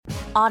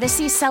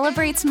Odyssey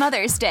celebrates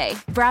Mother's Day,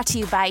 brought to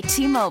you by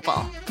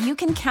T-Mobile. You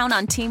can count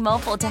on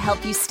T-Mobile to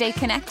help you stay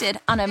connected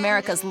on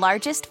America's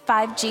largest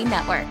 5G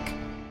network.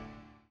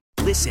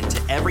 Listen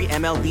to every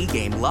MLB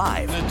game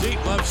live. In the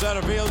deep left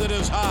center field, it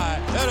is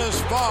high, it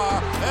is far,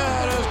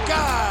 it is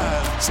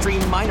gone.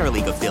 Stream minor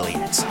league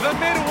affiliates. The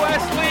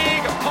Midwest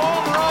League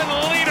home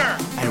run leader.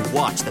 And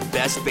watch the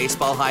best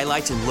baseball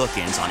highlights and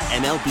look-ins on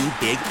MLB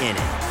Big Inning.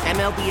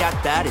 MLB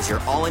At Bat is your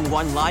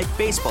all-in-one live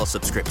baseball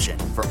subscription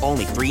for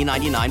only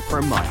 $3.99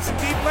 per month.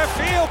 Deep left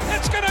field,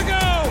 it's gonna go.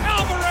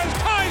 Alvarez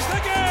ties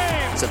the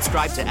game.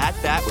 Subscribe to At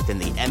Bat within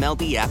the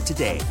MLB app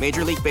today.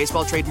 Major League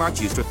Baseball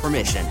trademarks used with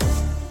permission.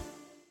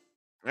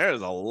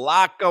 There's a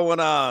lot going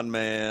on,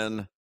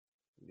 man.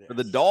 Yes. For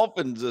the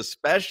Dolphins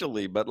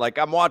especially, but like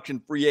I'm watching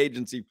free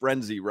agency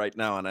frenzy right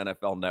now on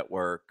NFL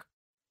Network.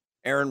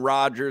 Aaron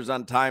Rodgers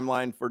on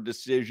timeline for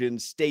decision.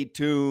 Stay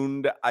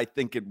tuned. I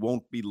think it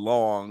won't be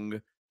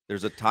long.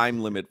 There's a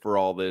time limit for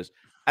all this.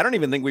 I don't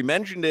even think we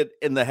mentioned it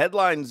in the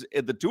headlines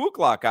at the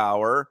 2:00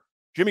 hour.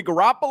 Jimmy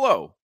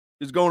Garoppolo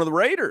is going to the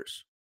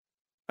Raiders.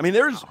 I mean,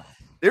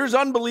 there's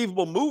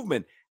unbelievable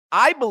movement.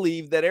 I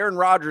believe that Aaron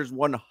Rodgers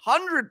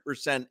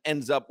 100%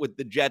 ends up with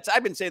the Jets.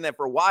 I've been saying that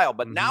for a while,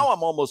 but now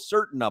I'm almost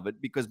certain of it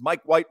because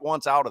Mike White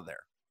wants out of there.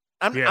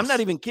 I'm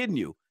not even kidding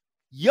you.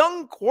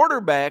 Young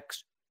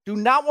quarterbacks do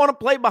not want to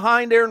play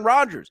behind Aaron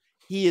Rodgers.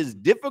 He is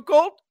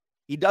difficult.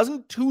 He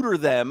doesn't tutor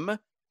them.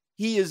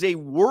 He is a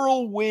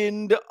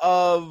whirlwind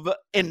of,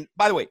 and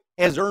by the way,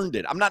 has earned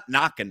it. I'm not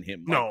knocking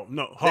him. No.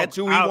 That's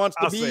who he wants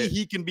to be.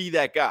 He can be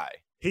that guy.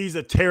 He's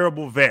a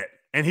terrible vet.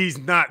 And he's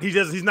not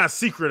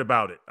secret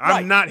about it.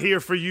 I'm not here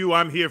for you.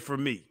 I'm here for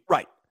me.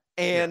 Right.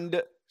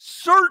 And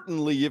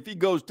certainly if he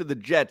goes to the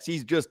Jets,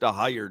 he's just a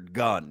hired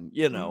gun.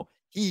 You know,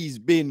 he's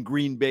been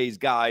Green Bay's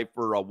guy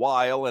for a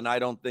while. And I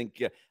don't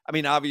think,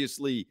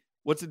 obviously,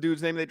 what's the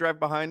dude's name they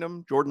drive behind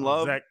him? Jordan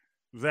Love?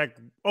 Zach.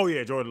 Oh,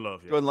 yeah, Jordan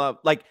Love. Yeah. Jordan Love.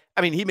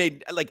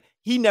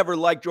 He never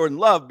liked Jordan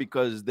Love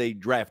because they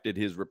drafted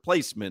his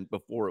replacement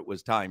before it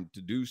was time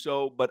to do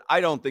so. But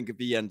I don't think if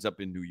he ends up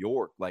in New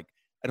York,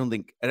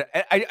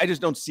 I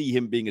just don't see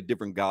him being a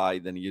different guy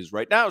than he is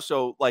right now.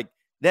 So,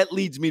 that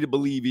leads me to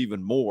believe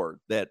even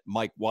more that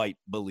Mike White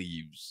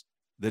believes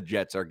the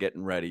Jets are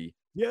getting ready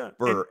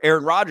for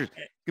Aaron Rodgers.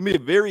 It's going to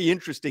be a very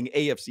interesting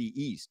AFC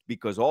East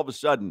because all of a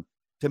sudden,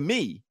 to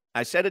me,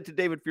 I said it to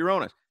David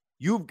Fioranes,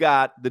 you've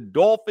got the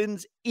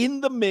Dolphins in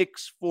the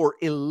mix for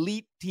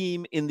elite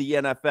team in the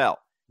NFL.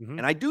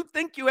 And I do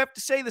think you have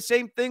to say the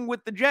same thing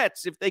with the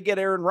Jets if they get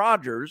Aaron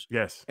Rodgers.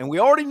 Yes. And we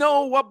already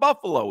know what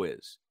Buffalo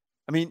is.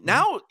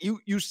 Now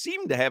you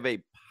seem to have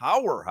a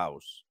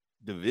powerhouse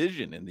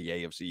division in the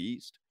AFC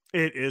East.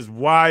 It is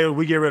wild.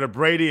 We get rid of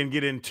Brady and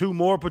get in two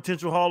more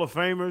potential Hall of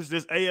Famers.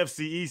 This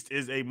AFC East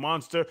is a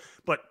monster.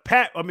 But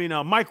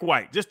Mike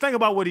White, just think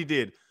about what he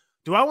did.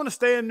 Do I want to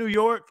stay in New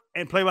York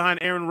and play behind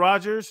Aaron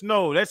Rodgers?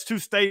 No, that's too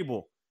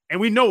stable. And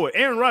we know it.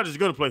 Aaron Rodgers is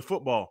going to play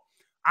football.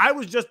 I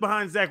was just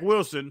behind Zach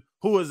Wilson,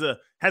 who has a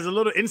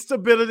little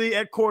instability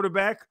at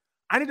quarterback.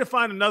 I need to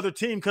find another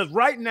team because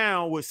right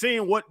now, with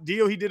seeing what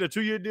deal he did, a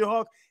 2-year deal,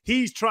 Hawk,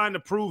 he's trying to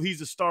prove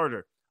he's a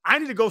starter. I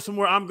need to go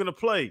somewhere I'm going to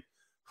play.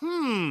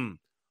 Who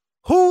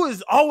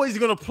is always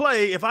going to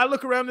play, if I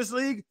look around this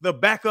league, the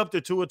backup to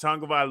Tua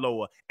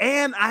Tagovailoa?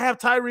 And I have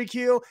Tyreek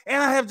Hill,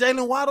 and I have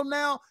Jalen Waddle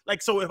now.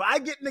 So if I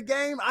get in the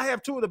game, I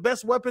have two of the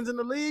best weapons in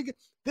the league.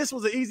 This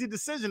was an easy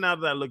decision now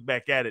that I look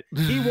back at it.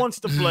 He wants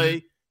to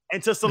play,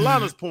 and to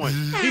Solana's point,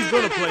 he's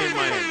going to play in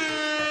Miami.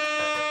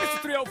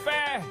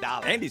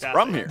 305. Andy's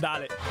from here.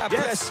 Dale.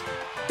 Yes.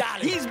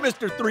 Dale. He's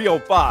Mr.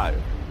 305.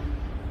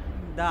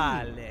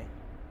 Dale.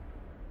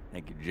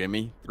 Thank you,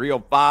 Jimmy.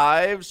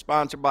 305,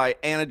 sponsored by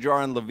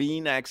Anajar and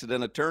Levine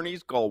Accident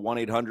Attorneys. Call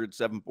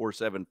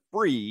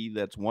 1-800-747-FREE.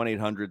 That's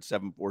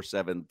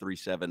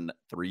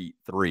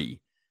 1-800-747-3733.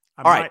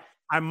 All right.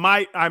 I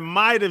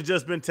might have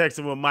just been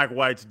texting with Mike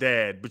White's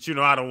dad, but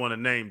I don't want to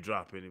name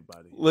drop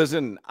anybody.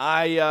 Listen,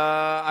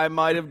 I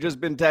might have just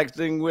been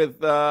texting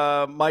with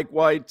Mike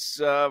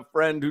White's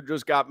friend who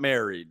just got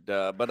married,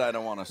 but I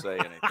don't want to say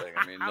anything.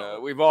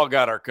 We've all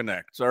got our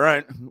connects, all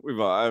right?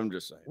 I'm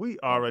just saying. We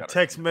are a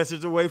text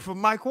message away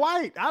from Mike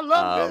White. I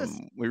love this.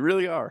 We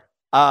really are.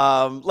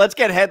 Let's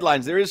get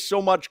headlines. There is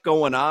so much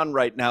going on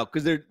right now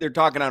because they're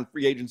talking on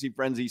free agency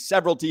frenzy.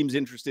 Several teams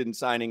interested in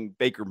signing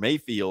Baker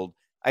Mayfield.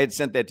 I had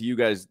sent that to you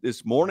guys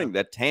this morning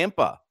that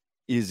Tampa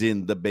is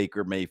in the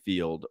Baker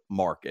Mayfield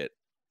market,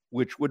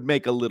 which would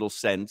make a little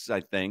sense, I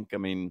think.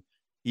 He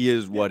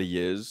is what he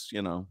is,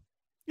 Yeah,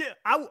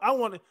 I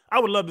would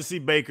love to see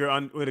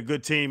Baker with a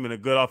good team and a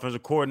good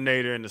offensive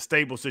coordinator in a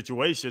stable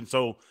situation.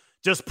 So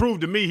just prove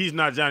to me he's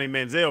not Johnny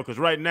Manziel because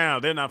right now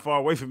they're not far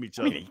away from each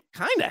other. He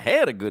kind of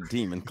had a good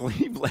team in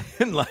Cleveland.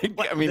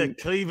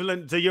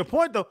 Cleveland, to your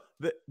point, though,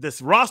 this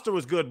roster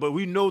was good, but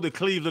we know the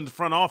Cleveland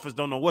front office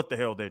don't know what the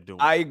hell they're doing.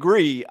 I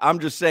agree. I'm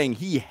just saying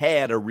he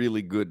had a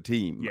really good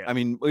team. Yeah.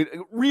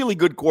 Really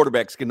good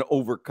quarterbacks can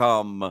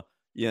overcome, a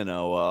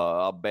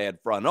bad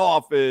front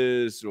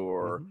office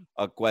or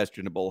a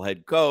questionable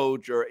head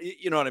coach or,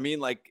 you know what I mean?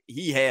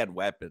 He had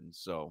weapons.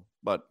 So,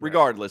 but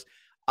regardless,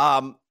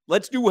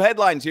 Let's do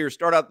headlines here.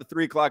 Start out the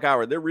 3:00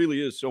 hour. There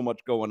really is so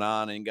much going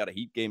on, and got a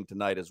Heat game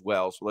tonight as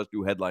well. So let's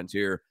do headlines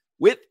here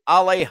with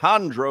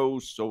Alejandro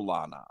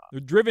Solana.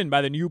 They're driven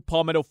by the new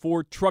Palmetto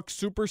Ford Truck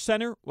Super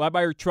Center. Why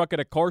buy your truck at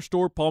a car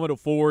store? Palmetto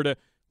Ford.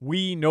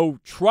 We know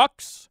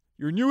trucks.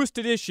 Your newest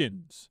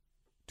additions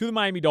to the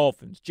Miami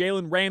Dolphins.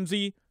 Jalen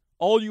Ramsey.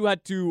 All you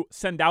had to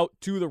send out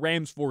to the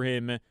Rams for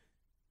him,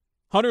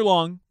 Hunter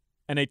Long,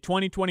 and a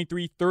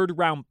 2023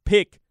 third-round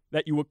pick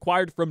that you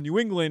acquired from New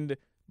England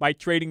by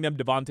trading them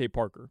Devontae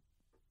Parker.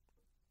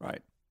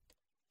 Right.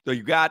 So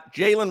you got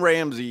Jalen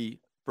Ramsey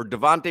for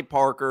Devontae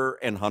Parker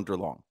and Hunter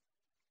Long.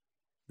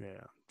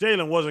 Yeah.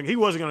 Jalen wasn't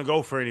going to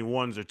go for any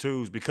ones or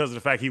twos because of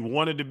the fact he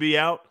wanted to be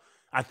out.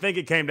 I think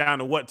it came down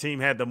to what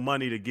team had the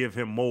money to give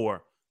him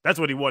more. That's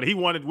what he wanted. He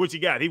wanted what he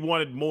got. He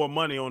wanted more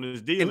money on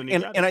his deal.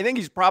 And I think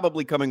he's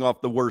probably coming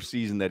off the worst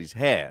season that he's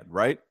had,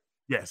 right?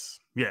 Yes.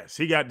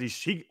 He got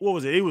these. What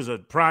was it? It was a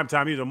prime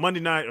time. Either Monday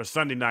night or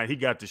Sunday night. He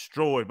got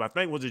destroyed. But I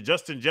think, was it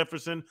Justin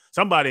Jefferson?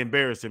 Somebody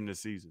embarrassed him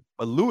this season.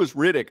 But Louis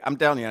Riddick, I'm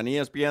telling you, on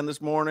ESPN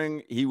this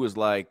morning, he was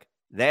like,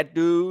 that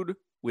dude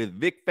with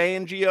Vic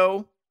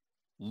Fangio,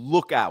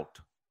 look out.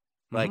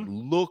 Like,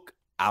 look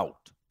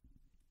out.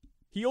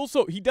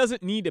 He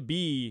doesn't need to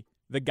be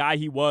the guy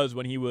he was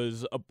when he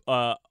was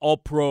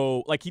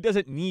all-pro. Like, he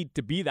doesn't need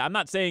to be that. I'm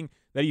not saying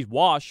that he's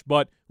washed,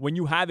 but when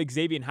you have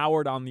Xavier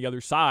Howard on the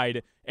other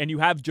side and you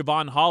have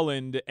Javon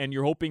Holland and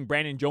you're hoping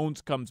Brandon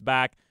Jones comes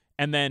back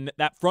and then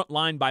that front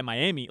line by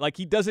Miami, like,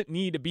 he doesn't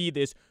need to be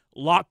this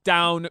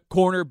lockdown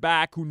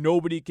cornerback who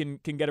nobody can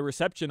get a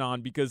reception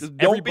on because just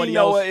everybody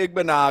don't else. be Noah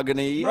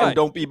Igbenogany and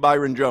don't be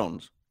Byron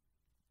Jones.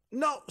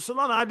 No,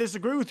 Solana, I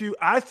disagree with you.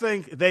 I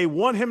think they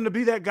want him to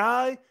be that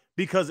guy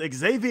because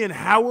Xavier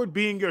Howard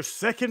being your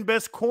second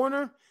best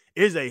corner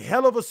is a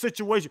hell of a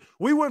situation.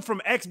 We went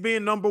from X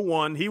being number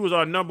one. He was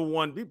our number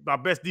one, our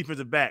best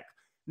defensive back.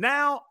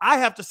 Now I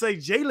have to say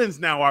Jalen's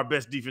now our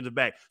best defensive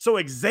back. So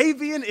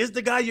Xavier is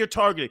the guy you're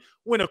targeting.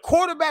 When a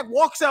quarterback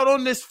walks out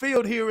on this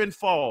field here in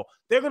fall,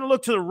 they're going to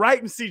look to the right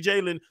and see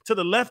Jalen, to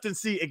the left and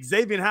see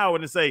Xavier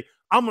Howard and say,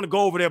 I'm going to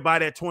go over there by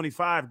that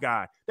 25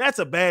 guy. That's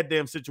a bad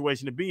damn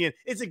situation to be in.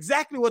 It's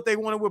exactly what they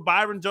wanted with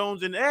Byron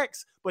Jones and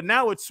X, but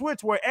now it's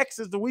switched where X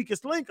is the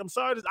weakest link. I'm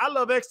sorry. I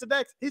love X to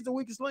Dex. He's the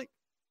weakest link.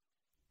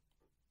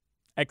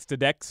 X to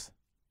Dex.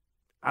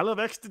 I love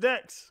X to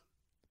Dex.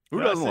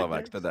 Who doesn't love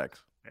X to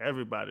Dex?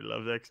 Everybody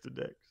loves X to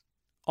Dex.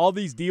 All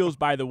these deals,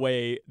 by the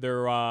way,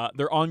 they're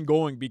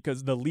ongoing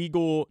because the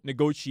legal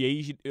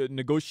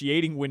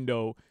negotiating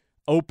window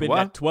opened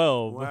at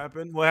 12. What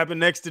happened? What happened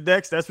next to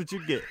Dex? That's what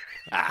you get.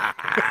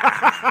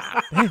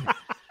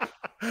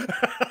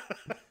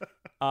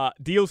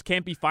 Deals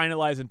can't be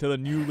finalized until the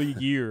new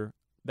league year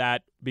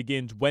that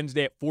begins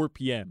Wednesday at 4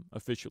 p.m.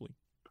 officially.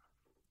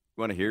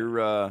 You want to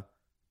hear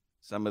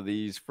some of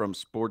these from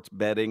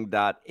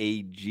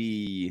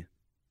sportsbetting.ag.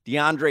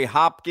 DeAndre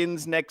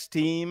Hopkins, next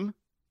team.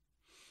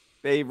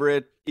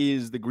 Favorite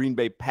is the Green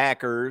Bay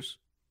Packers.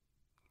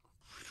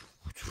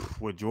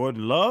 With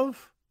Jordan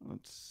Love?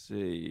 Let's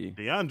see.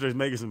 DeAndre's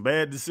making some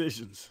bad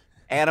decisions.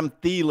 Adam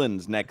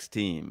Thielen's next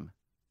team.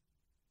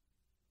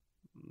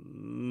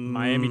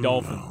 Miami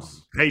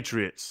Dolphins.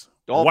 Patriots.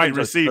 Dolphins White are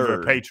receiver,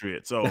 third.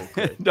 Patriots. Oh,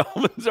 okay.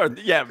 Dolphins are,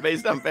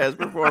 based on past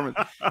performance.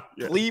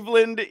 Yeah.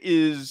 Cleveland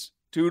is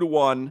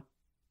 2-1.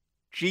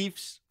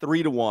 Chiefs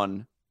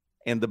 3-1.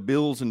 And the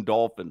Bills and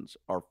Dolphins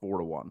are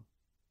 4-1.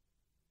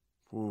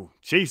 Ooh,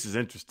 Chiefs is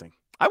interesting.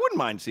 I wouldn't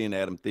mind seeing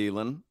Adam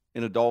Thielen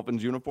in a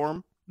Dolphins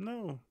uniform.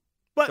 No.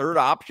 But third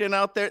option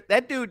out there.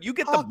 That dude, you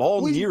get the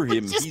ball near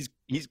him,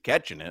 he's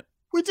catching it.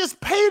 We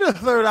just paid a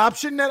third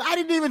option that I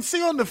didn't even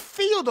see on the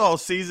field all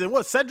season.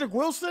 What, Cedric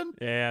Wilson?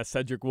 Yeah,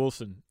 Cedric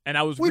Wilson. And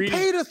I was we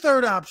paid a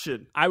third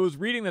option. I was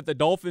reading that the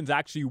Dolphins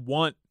actually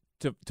want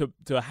to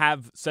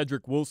have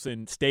Cedric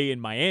Wilson stay in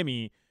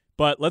Miami.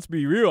 But let's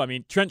be real. I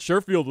mean, Trent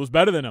Sherfield was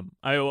better than him.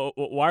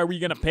 Why are we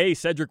going to pay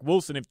Cedric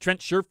Wilson if Trent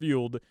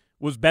Sherfield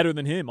was better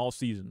than him all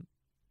season?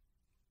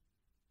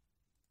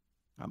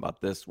 How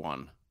about this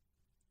one?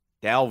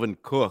 Dalvin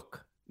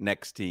Cook,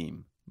 next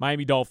team.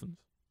 Miami Dolphins.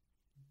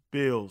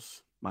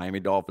 Bills. Miami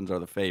Dolphins are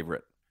the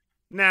favorite.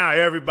 Now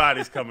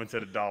everybody's coming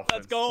to the Dolphins.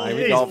 Let's go.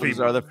 Miami Dolphins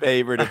are the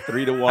favorite at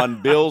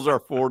 3-1. Bills are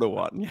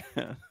 4-1.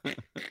 Yeah.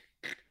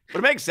 But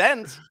it makes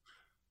sense.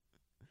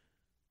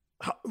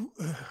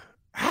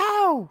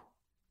 How?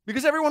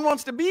 Because everyone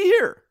wants to be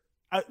here.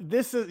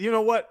 This is, you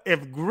know what?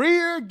 If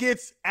Greer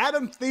gets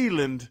Adam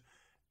Thielen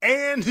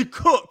and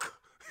Cook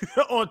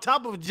on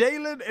top of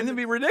Jalen, it'd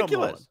be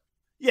ridiculous.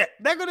 Yeah,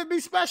 they're going to be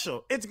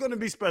special. It's going to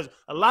be special.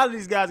 A lot of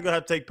these guys are going to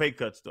have to take pay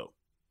cuts, though.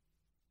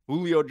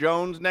 Julio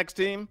Jones, next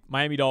team.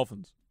 Miami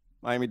Dolphins.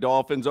 Miami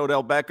Dolphins.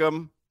 Odell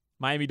Beckham.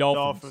 Miami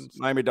Dolphins.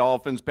 Miami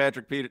Dolphins.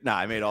 Patrick Peterson.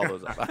 I made all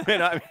those up.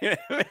 I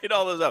made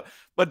all those up.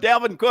 But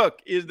Dalvin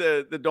Cook is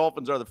the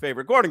Dolphins are the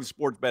favorite, according to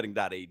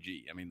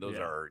sportsbetting.ag. I mean, those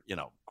are,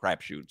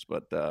 crapshoots.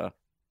 But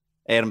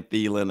Adam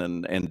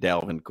Thielen and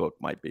Dalvin Cook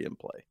might be in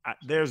play.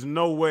 There's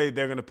no way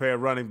they're going to pay a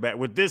running back.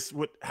 With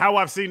how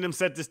I've seen them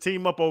set this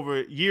team up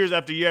over years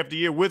after year after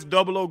year with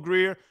Double O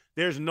Greer,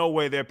 There's no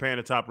way they're paying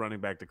a top running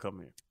back to come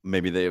here.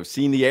 Maybe they have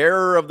seen the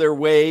error of their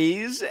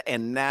ways,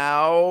 and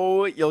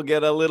now you'll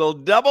get a little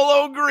double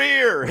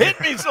O'Greer. Hit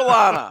me,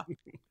 Solana.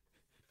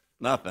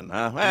 Nothing,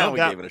 huh? Well, we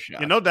gave it a shot.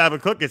 You know,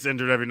 Dalvin Cook gets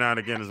injured every now and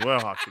again as well,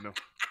 Hawks. You know.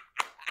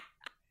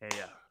 Hey,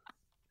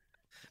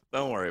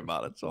 don't worry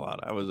about it,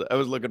 Solana. I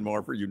was looking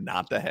more for you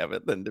not to have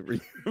it than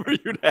for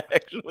you to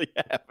actually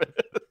have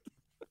it.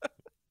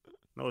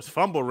 No, his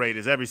fumble rate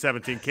is every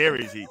 17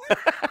 carries. He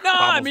no,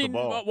 I mean,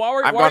 I've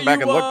gone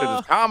back and looked at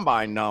his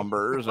combine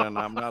numbers, and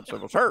I'm not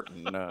so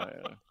certain.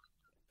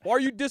 Why are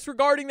you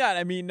disregarding that?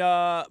 I mean,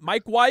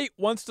 Mike White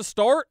wants to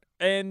start,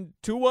 and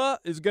Tua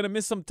is going to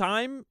miss some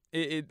time.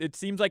 It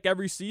seems like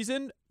every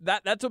season.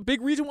 That's a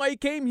big reason why he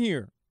came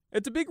here.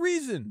 It's a big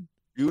reason.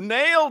 You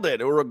nailed it,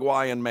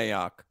 Uruguayan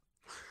Mayock.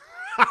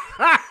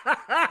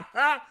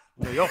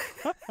 Mayock.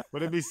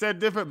 Would it be said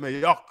different?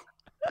 Mayock.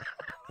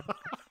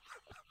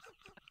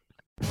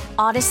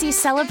 Odyssey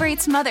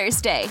celebrates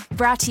Mother's Day,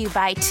 brought to you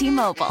by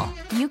T-Mobile.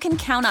 You can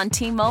count on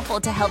T-Mobile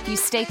to help you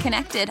stay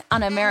connected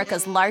on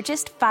America's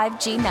largest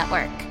 5G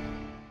network.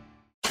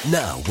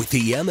 Now, with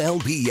the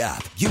MLB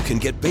app, you can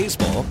get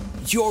baseball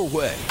your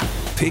way.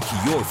 Pick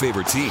your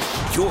favorite team,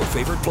 your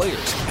favorite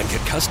players, and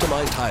get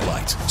customized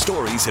highlights,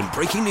 stories, and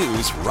breaking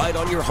news right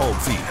on your home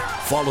feed.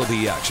 Follow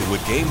the action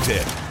with Game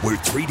Tip, where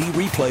 3D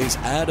replays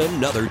add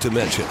another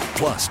dimension.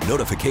 Plus,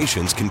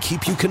 notifications can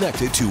keep you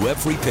connected to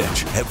every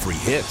pitch, every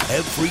hit,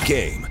 every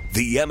game.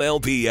 The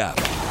MLB app.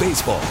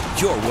 Baseball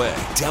your way.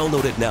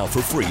 Download it now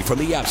for free from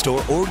the App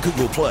Store or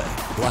Google Play.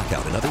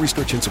 Blackout and other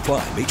restrictions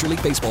apply. Major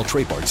League Baseball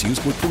trademarks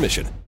used with permission.